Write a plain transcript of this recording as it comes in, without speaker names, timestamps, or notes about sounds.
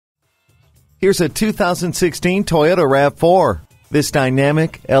Here's a 2016 Toyota RAV4. This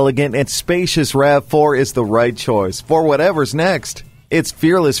dynamic, elegant, and spacious RAV4 is the right choice for whatever's next. Its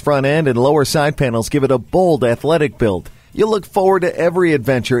fearless front end and lower side panels give it a bold, athletic build. You'll look forward to every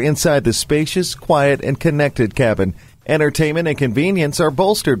adventure inside the spacious, quiet, and connected cabin. Entertainment and convenience are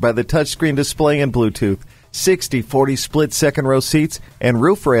bolstered by the touchscreen display and Bluetooth. 60/40 split second-row seats and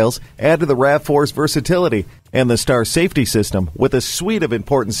roof rails add to the RAV4's versatility. And the Star Safety System, with a suite of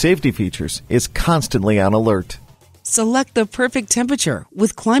important safety features, is constantly on alert. Select the perfect temperature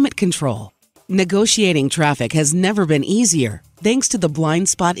with climate control. Negotiating traffic has never been easier thanks to the blind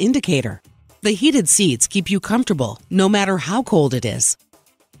spot indicator. The heated seats keep you comfortable no matter how cold it is.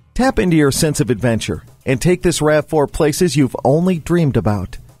 Tap into your sense of adventure and take this RAV4 places you've only dreamed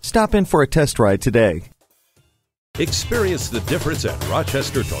about. Stop in for a test ride today. Experience the difference at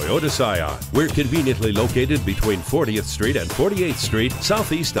Rochester Toyota Scion. We're conveniently located between 40th Street and 48th Street,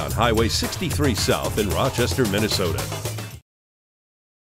 southeast on Highway 63 South in Rochester, Minnesota.